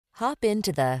Hop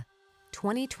into the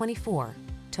 2024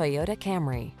 Toyota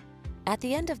Camry. At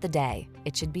the end of the day,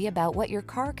 it should be about what your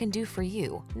car can do for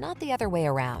you, not the other way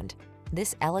around.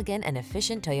 This elegant and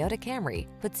efficient Toyota Camry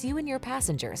puts you and your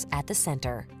passengers at the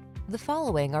center. The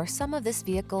following are some of this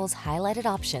vehicle's highlighted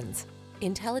options: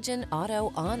 intelligent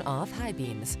auto on-off high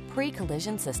beams,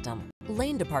 pre-collision system,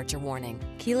 lane departure warning,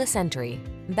 keyless entry,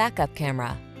 backup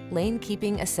camera, lane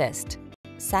keeping assist,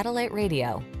 satellite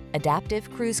radio,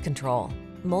 adaptive cruise control,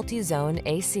 multi-zone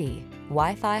AC,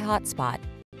 Wi-Fi hotspot.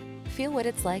 Feel what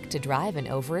it's like to drive an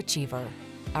overachiever.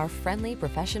 Our friendly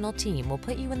professional team will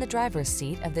put you in the driver's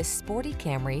seat of this sporty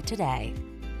Camry today.